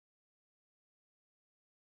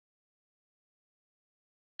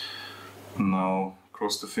Now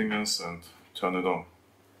cross the fingers and turn it on.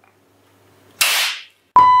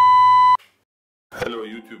 Hello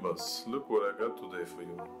YouTubers, look what I got today for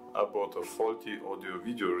you. I bought a faulty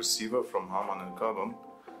audio-video receiver from Harman and Kardon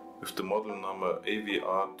with the model number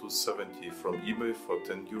AVR270 from eBay for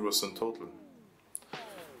 €10 in total.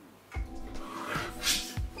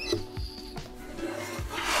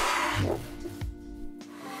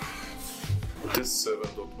 This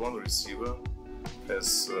 7.1 receiver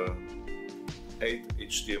has 8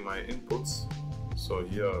 HDMI inputs, so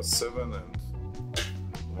here are 7 and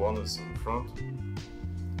 1 is in front,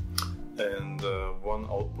 and 1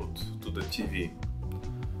 output to the TV.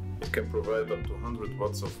 It can provide up to 100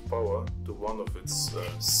 watts of power to one of its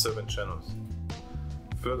 7 channels.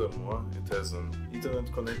 Furthermore, it has an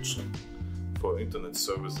Ethernet connection for internet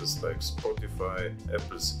services like Spotify,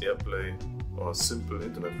 Apple's AirPlay or simple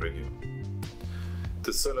internet radio.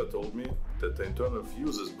 The seller told me that the internal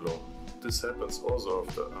fuse is blown. This happens also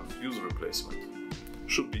after a fuse replacement.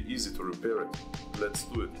 Should be easy to repair it. Let's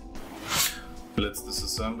do it. Let's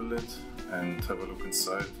disassemble it and have a look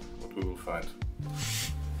inside what we will find.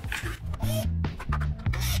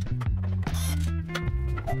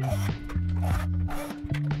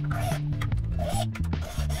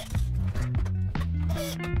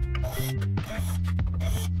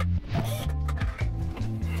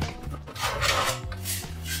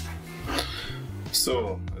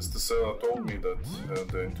 So, as the seller told me that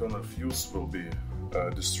the internal fuse will be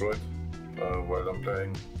destroyed while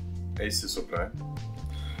applying AC supply,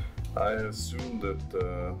 I assume that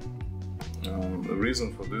the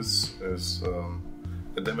reason for this is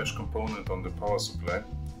a damaged component on the power supply.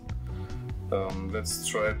 Let's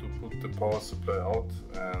try to put the power supply out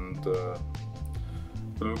and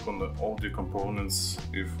look on the audio components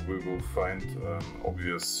if we will find an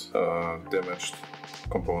obvious damaged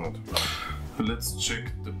component. Let's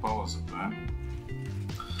check the power supply.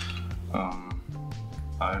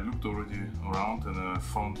 I looked already around and I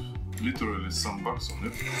found literally some bugs on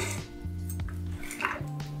it,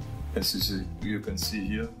 as you can see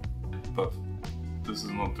here, but this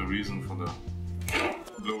is not the reason for the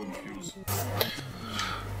blowing fuse.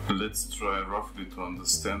 Let's try roughly to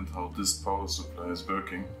understand how this power supply is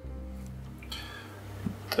working.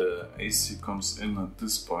 The AC comes in at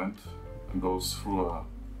this point and goes through a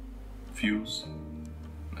fuse,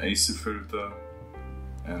 an AC filter,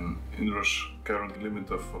 an inrush current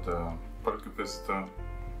limiter for the bulk capacitor,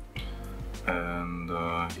 and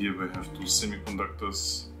here we have 2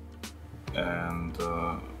 semiconductors and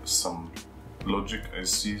some logic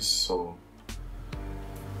ICs, so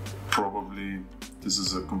probably this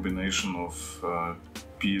is a combination of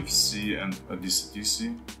PFC and a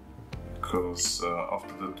DC-DC, because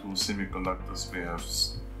after the 2 semiconductors we have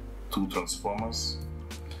 2 transformers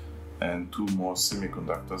and 2 more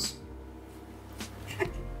semiconductors.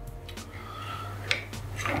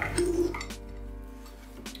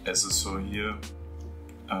 As I saw here,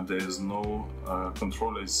 there is no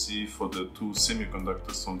control IC for the 2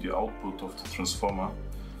 semiconductors on the output of the transformer,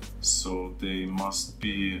 so they must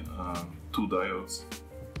be 2 diodes.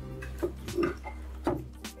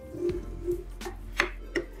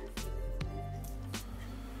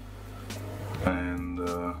 And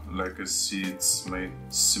like I see, it's made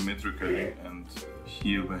symmetrically, and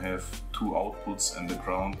here we have 2 outputs and the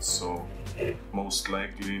ground, so most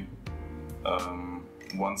likely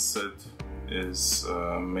one set is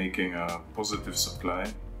making a positive supply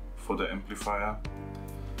for the amplifier,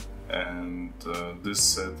 and this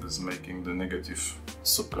set is making the negative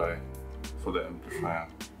supply for the amplifier.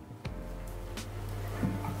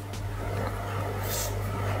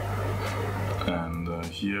 And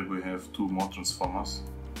here we have 2 more transformers.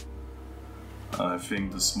 I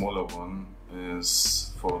think the smaller one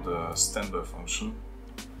is for the standby function,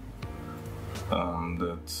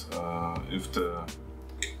 that if the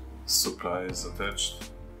supply is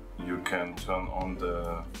attached, you can turn on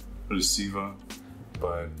the receiver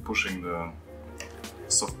by pushing the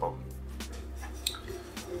soft button.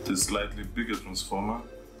 This slightly bigger transformer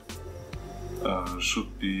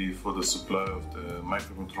should be for the supply of the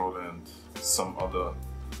microcontroller and some other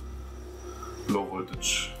low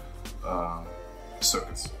voltage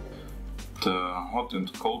circuits. The hot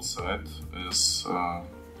and cold side is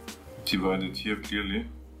divided here clearly,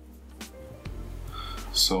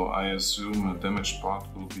 so I assume a damaged part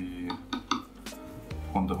will be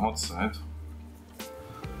on the hot side.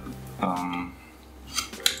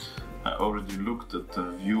 I already looked at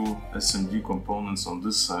the view SMD components on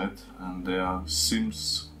this side, and they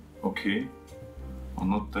seems okay or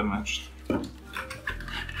not damaged,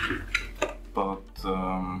 but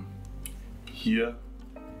here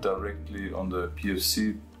directly on the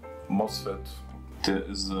PFC MOSFET. There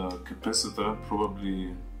is a capacitor,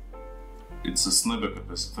 probably it's a snapper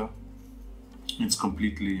capacitor. It's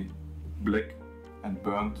completely black and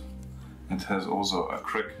burnt and has also a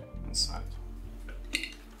crack inside.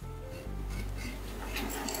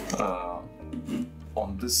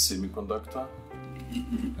 On this semiconductor,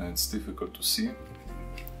 and it's difficult to see,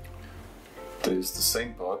 there is the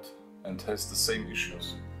same part and has the same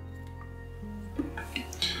issues.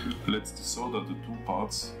 Let's desolder the two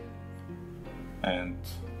parts and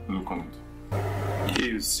look on it.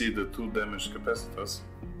 Here you see the two damaged capacitors.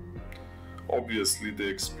 Obviously they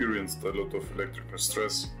experienced a lot of electrical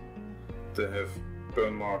stress. They have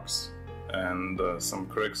burn marks and some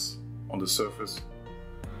cracks on the surface.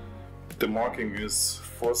 The marking is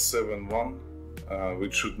 471,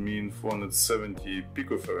 which should mean 470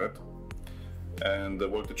 picofarad, and the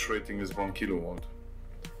voltage rating is 1 kilovolt.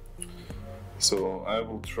 So I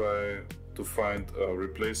will try to find a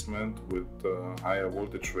replacement with a higher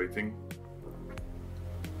voltage rating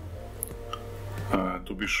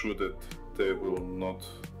to be sure that they will not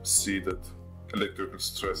see that electrical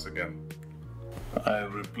stress again. I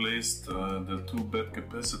replaced the two bad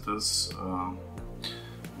capacitors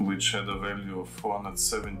which had a value of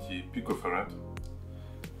 470 picofarad,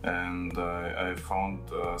 and I found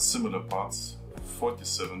similar parts,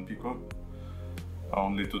 47 pico,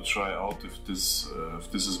 only to try out if this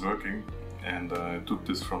is working. And I took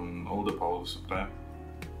this from an older power supply,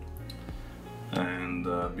 and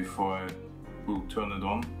before I will turn it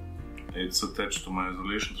on, it's attached to my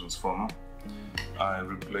isolation transformer. I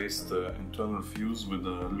replaced the internal fuse with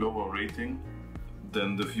a lower rating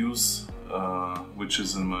than the fuse which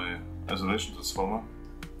is in my isolation transformer.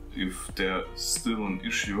 If there's still an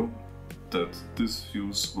issue, that this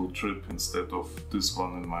fuse will trip instead of this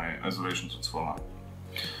one in my isolation transformer.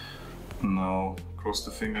 Now cross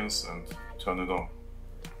the fingers and turn it on.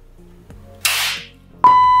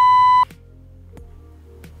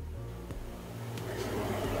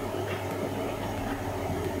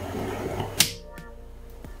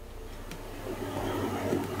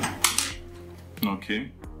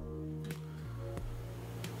 Okay,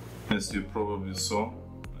 as you probably saw,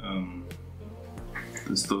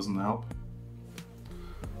 this doesn't help.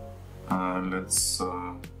 Let's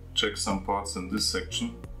check some parts in this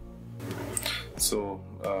section. So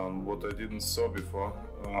what I didn't saw before,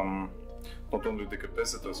 not only the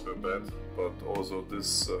capacitors were bad, but also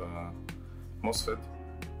this MOSFET.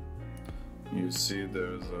 You see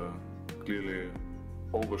there's clearly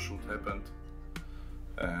overshoot happened,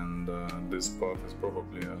 and this part is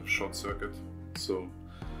probably a short circuit. So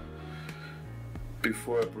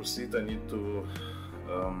before I proceed, I need to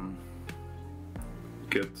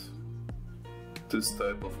get this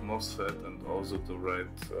type of MOSFET and also the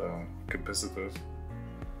right capacitors,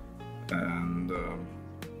 and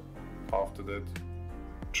after that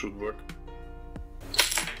it should work.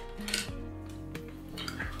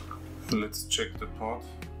 Let's check the part.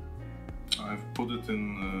 I've put it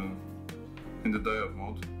in the diode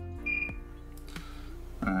mode,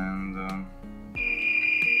 and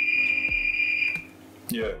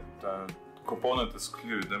yeah, the component is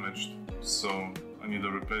clearly damaged, so I need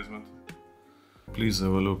a replacement. Please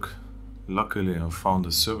have a look. Luckily I found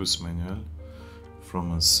a service manual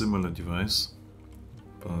from a similar device,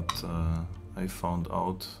 but I found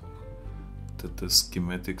out that the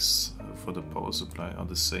schematics for the power supply are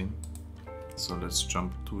the same. So let's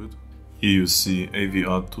jump to it. Here you see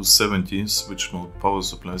AVR270 switch mode power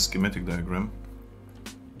supply schematic diagram.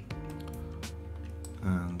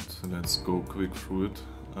 And let's go quick through it.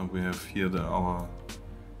 We have here our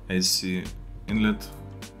AC inlet,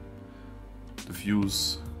 the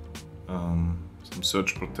fuse, some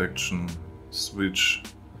surge protection, switch,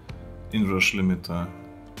 inrush limiter,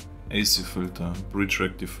 AC filter, bridge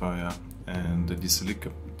rectifier, and the DC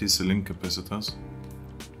link capacitors.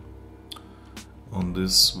 On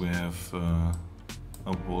this we have a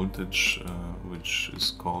voltage which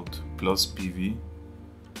is called plus PV.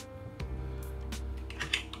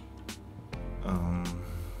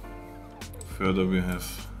 Further we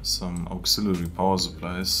have some auxiliary power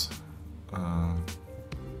supplies,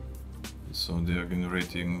 so they are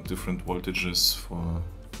generating different voltages for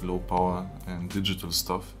low power and digital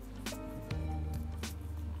stuff,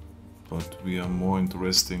 but we are more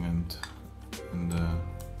interested in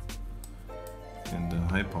the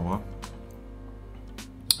high power.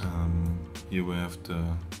 Here we have the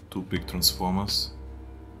two big transformers,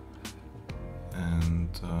 and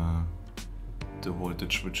the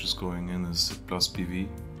voltage which is going in is plus PV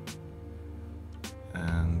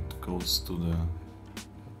and goes to the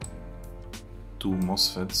two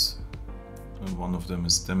MOSFETs, and one of them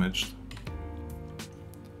is damaged.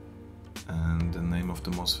 and the name of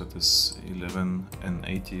the MOSFET is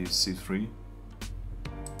 11N80C3.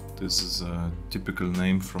 This is a typical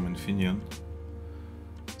name from Infineon,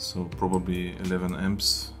 so probably 11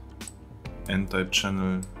 amps, N-type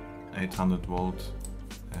channel, 800 volt,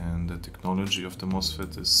 and the technology of the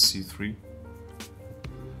MOSFET is C3,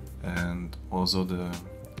 and also the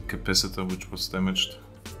capacitor which was damaged,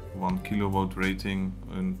 1 kilovolt rating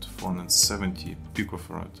and 470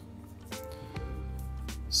 picofarad.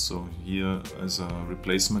 So here as a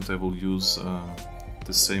replacement I will use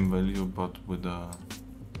the same value but with a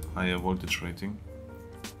higher voltage rating.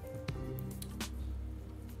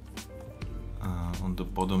 On the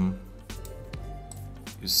bottom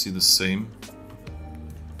you see the same,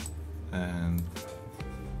 and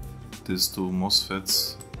these two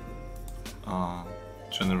MOSFETs are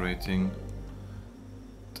generating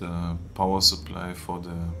the power supply for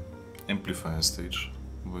the amplifier stage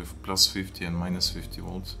with plus 50 and minus 50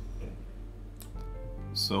 volts.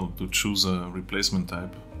 So to choose a replacement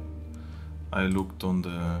type, I looked on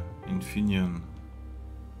the Infineon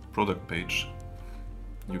product page.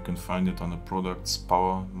 You can find it on the products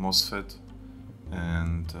power MOSFET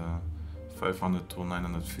and 500 to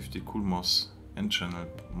 950 CoolMOS N-channel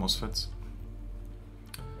MOSFETs.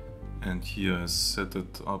 And here I set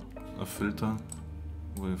it up a filter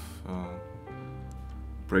with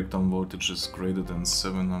breakdown voltages greater than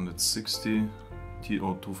 760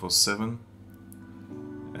 TO247,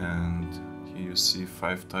 and here you see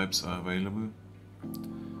 5 types are available.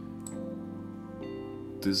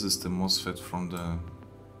 This is the MOSFET from the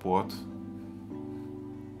board,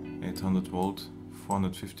 800 volt,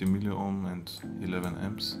 450 milliohm and 11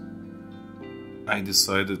 amps. I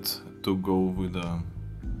decided to go with a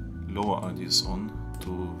lower RDS on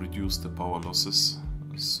to reduce the power losses,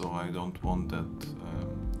 so I don't want that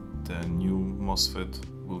the new MOSFET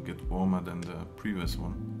will get warmer than the previous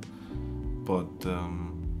one. But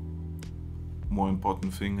more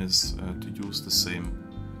important thing is to use the same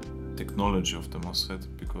technology of the MOSFET,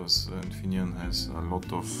 because Infineon has a lot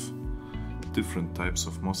of different types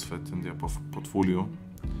of MOSFET in their portfolio,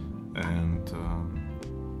 and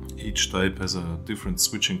each type has a different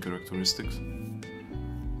switching characteristics.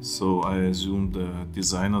 So I assume the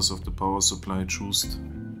designers of the power supply chose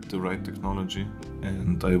the right technology,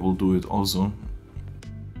 and I will do it also.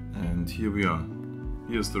 And here we are.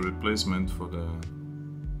 Here's the replacement for the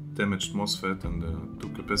damaged MOSFET and the 2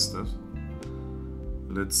 capacitors.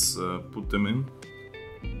 Let's put them in.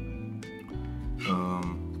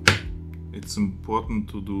 It's important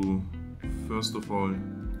to do, first of all,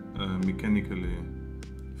 mechanically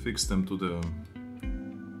fix them to the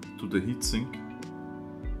heatsink,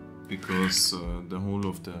 because the hole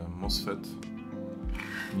of the MOSFET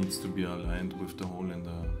needs to be aligned with the hole in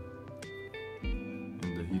the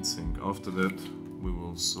heatsink. After that we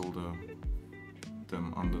will solder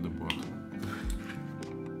them under the board.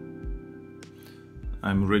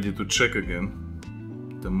 I'm ready to check again.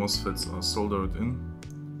 The MOSFETs are soldered in,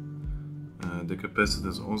 the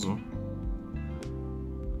capacitors also.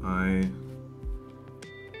 I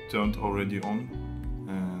turned already on,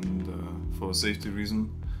 and for a safety reason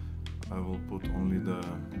I will put only the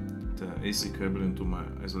AC cable into my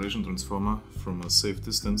isolation transformer from a safe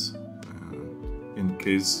distance, in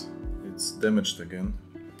case it's damaged again.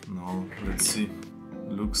 Now let's see.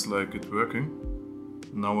 Looks like it's working.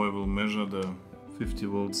 Now I will measure the 50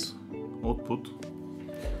 volts output.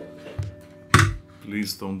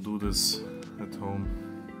 Please don't do this at home.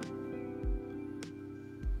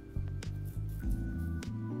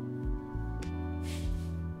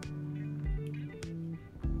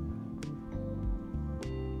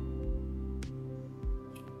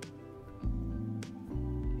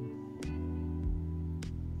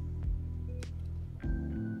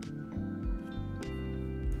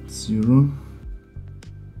 Zero.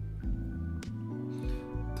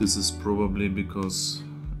 This is probably because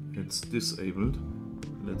it's disabled.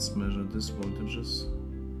 Let's measure these voltages.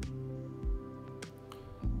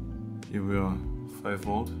 Here we are, 5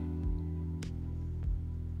 volt.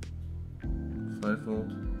 5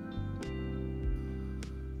 volt.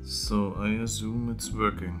 So I assume it's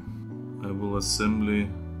working. I will assemble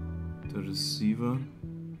the receiver.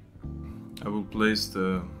 I will place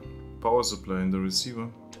the power supply in the receiver,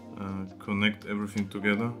 connect everything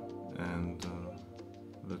together, and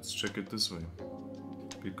let's check it this way,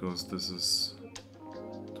 because this is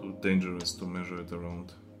too dangerous to measure it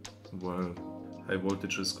around while high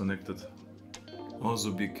voltage is connected.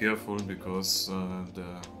 Also be careful, because the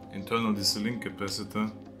internal DC link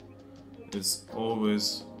capacitor is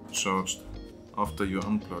always charged after you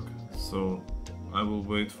unplug. So I will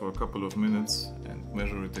wait for a couple of minutes and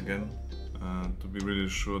measure it again to be really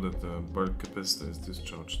sure that the bulk capacitor is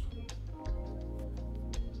discharged.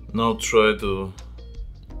 Now try to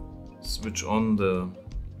switch on the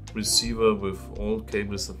receiver with all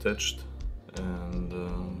cables attached, and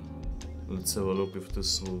let's have a look if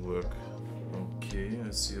this will work. Okay,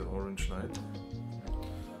 I see an orange light.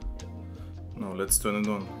 Now let's turn it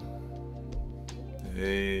on.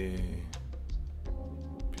 Hey,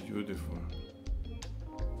 beautiful.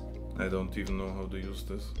 I don't even know how to use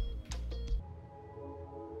this.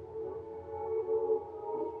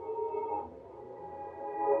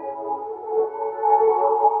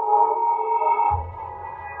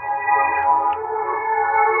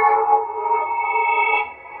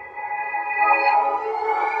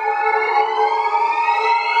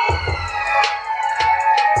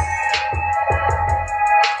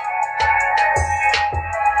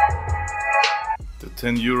 The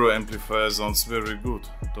 10 euro amplifier sounds very good,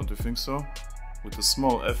 don't you think so? With a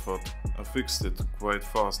small effort, I fixed it quite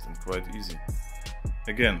fast and quite easy.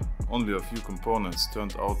 Again, only a few components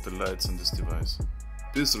turned out the lights in this device.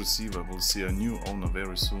 This receiver will see a new owner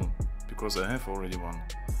very soon, because I have already one.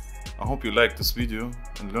 I hope you liked this video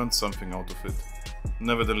and learned something out of it.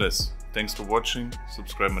 Nevertheless, thanks for watching,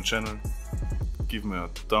 subscribe my channel, give me a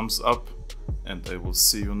thumbs up, and I will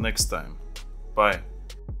see you next time. Bye!